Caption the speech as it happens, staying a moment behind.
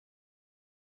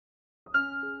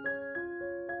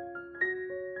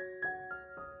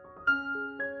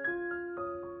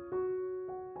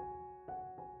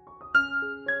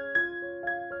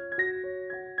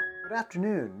Good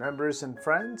afternoon, members and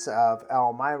friends of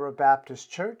Elmira Baptist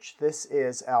Church. This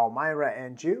is Elmira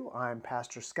and You. I'm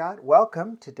Pastor Scott.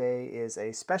 Welcome. Today is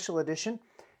a special edition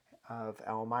of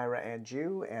Elmira and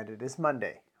You, and it is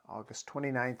Monday, August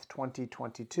 29th,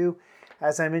 2022.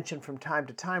 As I mentioned from time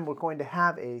to time, we're going to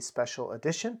have a special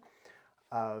edition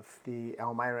of the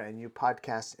Elmira and You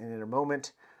podcast, and in a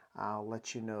moment, I'll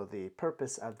let you know the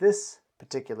purpose of this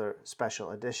particular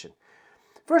special edition.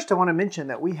 First, I want to mention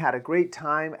that we had a great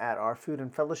time at our food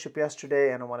and fellowship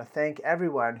yesterday, and I want to thank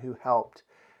everyone who helped.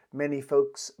 Many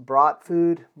folks brought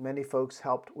food, many folks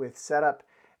helped with setup,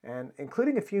 and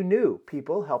including a few new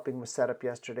people helping with setup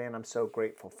yesterday, and I'm so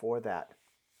grateful for that.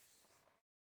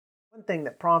 One thing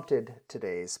that prompted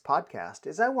today's podcast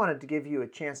is I wanted to give you a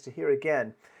chance to hear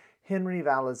again Henry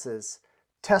Vallis's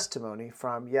testimony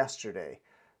from yesterday.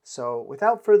 So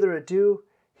without further ado,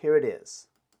 here it is.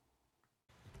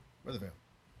 Brother Vail.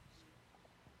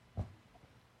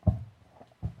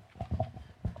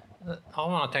 I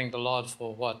want to thank the Lord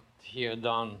for what He had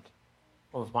done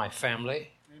with my family.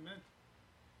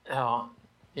 Amen.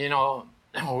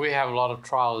 We have a lot of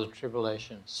trials and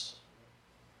tribulations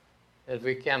that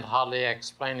we can't hardly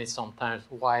explain it sometimes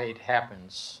why it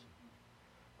happens.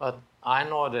 But I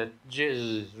know that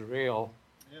Jesus is real.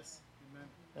 Yes. Amen.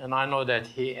 And I know that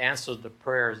He answered the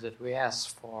prayers that we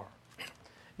asked for.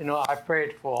 I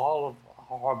prayed for all of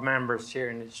our members here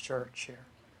in this church here,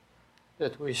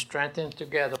 that we strengthen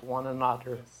together one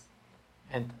another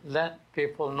and let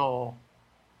people know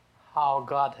how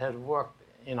God had worked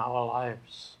in our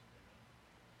lives.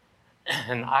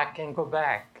 And I can go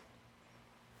back.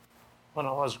 When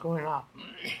I was growing up,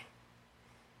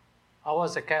 I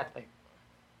was a Catholic.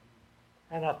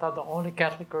 And I thought the only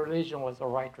Catholic religion was the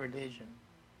right religion.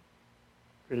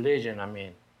 Religion, I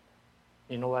mean.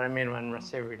 You know what I mean when I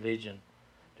say religion?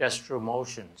 Just through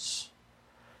motions.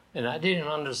 And I didn't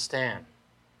understand.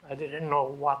 I didn't know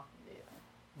what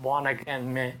born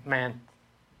again meant.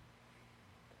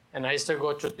 And I used to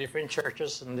go to different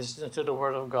churches and listen to the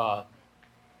Word of God.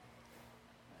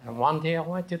 And one day I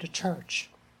went to the church.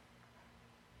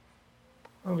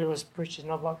 And we was preaching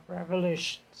about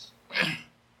Revelations.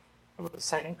 About the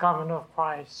second coming of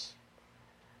Christ.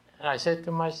 And I said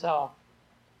to myself,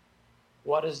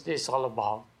 what is this all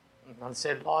about? And I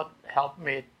said, Lord, help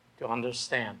me to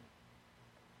understand.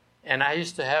 And I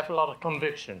used to have a lot of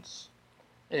convictions.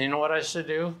 And you know what I used to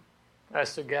do? I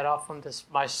used to get up from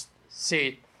my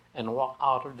seat and walk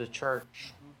out of the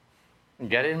church. And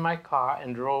get in my car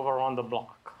and drove around the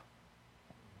block.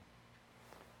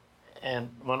 And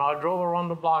when I drove around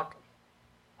the block,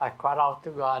 I cried out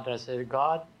to God. I said,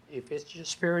 God, if it's your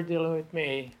Spirit dealing with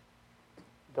me,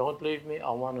 don't leave me. I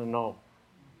want to know.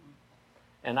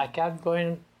 And I kept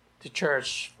going to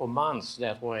church for months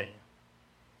that way.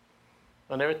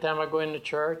 And every time I go into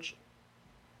church,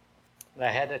 I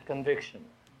had that conviction.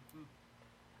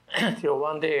 Until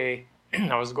one day,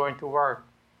 I was going to work.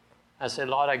 I said,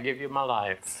 Lord, I give you my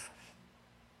life.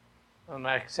 And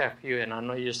I accept you, and I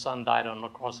know your son died on the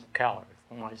cross of Calvary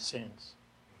for my sins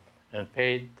and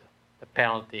paid the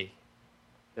penalty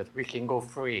that we can go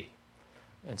free.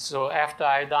 And so after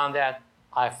I done that,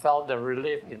 I felt the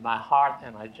relief in my heart,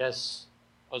 and I just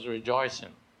was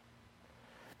rejoicing.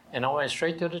 And I went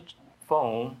straight to the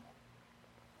phone.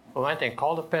 I went and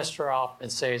called the pastor up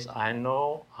and says, I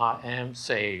know I am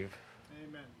saved.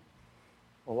 Amen.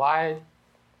 Why?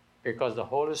 Because the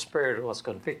Holy Spirit was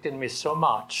convicting me so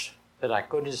much that I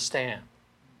couldn't stand.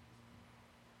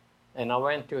 And I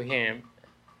went to him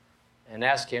and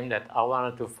asked him that I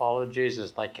wanted to follow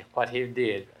Jesus like what he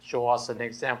did, show us an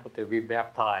example to be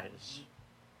baptized.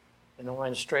 And I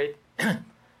went straight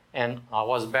and I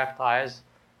was baptized.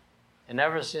 And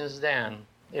ever since then,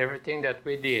 everything that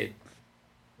we did,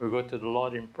 we go to the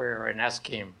Lord in prayer and ask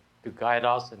Him to guide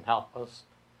us and help us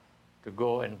to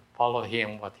go and follow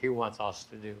Him, what He wants us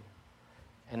to do.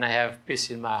 And I have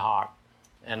peace in my heart.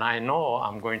 And I know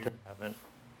I'm going to heaven.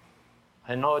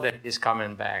 I know that He's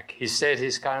coming back. He said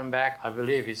He's coming back. I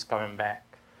believe He's coming back.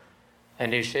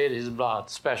 And He shed His blood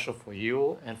special for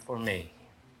you and for me,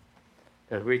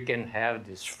 that we can have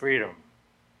this freedom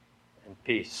and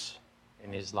peace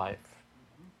in His life.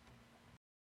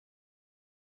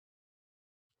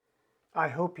 I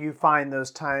hope you find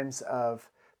those times of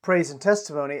praise and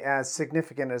testimony as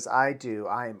significant as I do.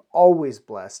 I am always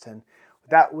blessed, and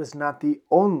that was not the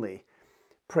only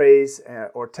praise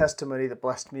or testimony that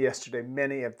blessed me yesterday.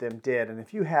 Many of them did, and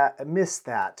if you missed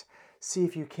that, see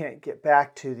if you can't get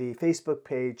back to the Facebook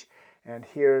page and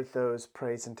hear those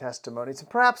praise and testimonies. And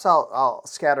perhaps I'll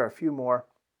scatter a few more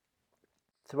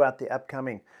throughout the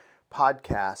upcoming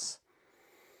podcasts.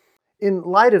 in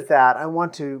light of that, I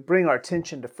want to bring our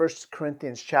attention to 1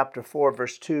 Corinthians chapter 4,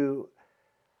 verse 2.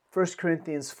 1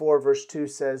 Corinthians 4, verse 2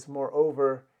 says,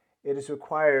 "Moreover, it is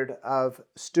required of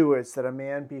stewards that a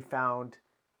man be found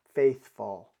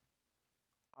faithful."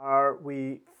 Are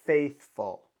we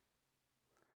faithful?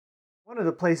 One of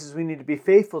the places we need to be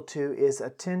faithful to is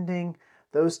attending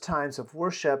those times of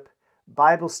worship,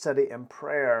 Bible study, and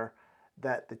prayer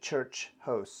that the church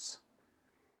hosts.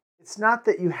 It's not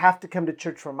that you have to come to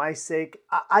church for my sake.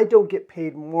 I don't get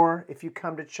paid more if you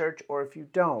come to church or if you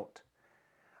don't.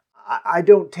 I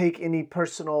don't take any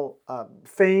personal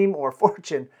fame or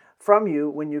fortune from you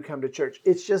when you come to church.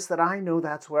 It's just that I know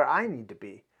that's where I need to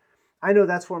be. I know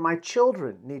that's where my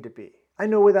children need to be. I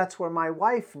know that's where my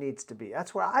wife needs to be.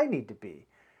 That's where I need to be.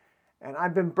 And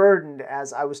I've been burdened,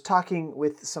 as I was talking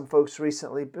with some folks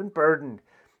recently, been burdened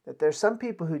that there's some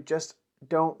people who just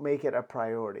don't make it a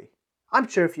priority. I'm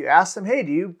sure if you ask them, hey,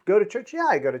 do you go to church? Yeah,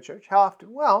 I go to church. How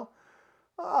often? Well,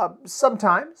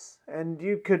 sometimes. And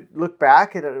you could look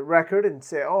back at a record and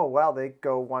say, oh, well, they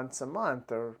go once a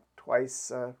month or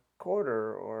twice a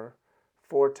quarter or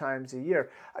 4 times a year.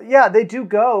 Yeah, they do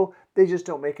go. They just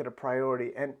don't make it a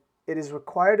priority. And it is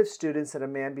required of students that a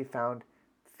man be found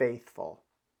faithful.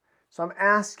 So I'm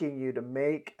asking you to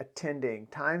make attending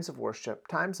times of worship,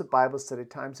 times of Bible study,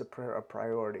 times of prayer a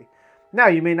priority. Now,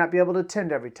 you may not be able to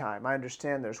attend every time. I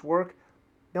understand there's work,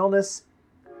 illness.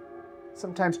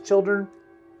 Sometimes children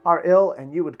are ill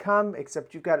and you would come,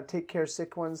 except you've got to take care of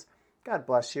sick ones. God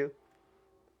bless you.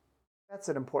 That's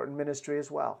an important ministry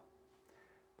as well.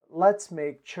 Let's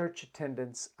make church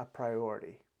attendance a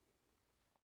priority.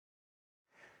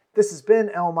 This has been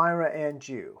Elmira and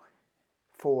you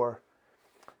for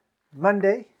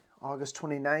Monday, August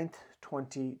 29th,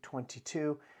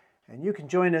 2022. And you can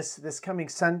join us this coming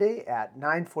Sunday at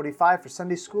 9:45 for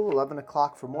Sunday school, 11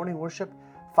 o'clock for morning worship,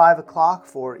 5 o'clock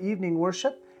for evening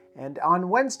worship. And on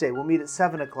Wednesday, we'll meet at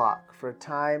 7 o'clock for a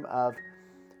time of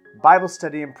Bible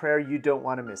study and prayer. You don't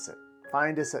want to miss it.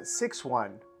 Find us at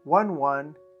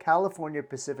 6111 California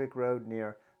Pacific Road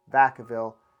near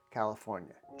Vacaville,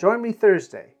 California. Join me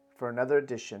Thursday for another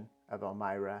edition of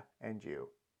Elmira and You.